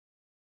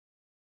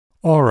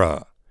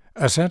Aura,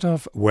 a set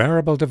of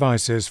wearable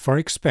devices for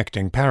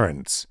expecting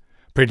parents,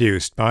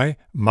 produced by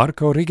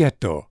Marco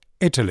Righetto,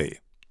 Italy.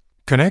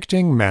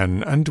 Connecting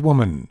man and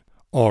woman.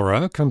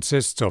 Aura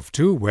consists of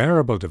 2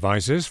 wearable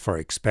devices for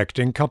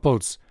expecting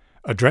couples,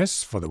 a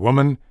dress for the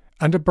woman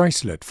and a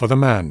bracelet for the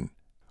man.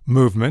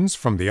 Movements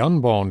from the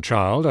unborn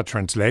child are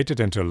translated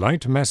into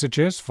light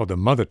messages for the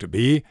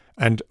mother-to-be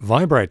and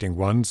vibrating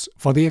ones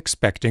for the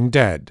expecting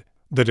dad.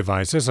 The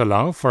devices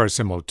allow for a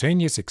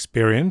simultaneous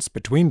experience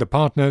between the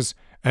partners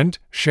and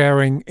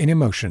sharing in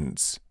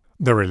emotions.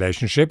 The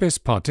relationship is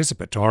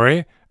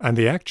participatory, and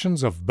the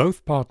actions of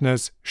both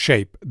partners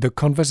shape the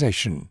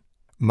conversation.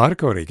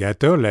 Marco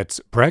Righetto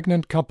lets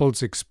pregnant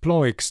couples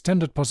explore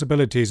extended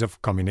possibilities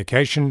of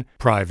communication,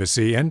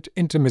 privacy, and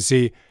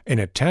intimacy in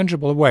a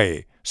tangible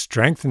way,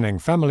 strengthening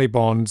family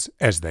bonds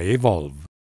as they evolve.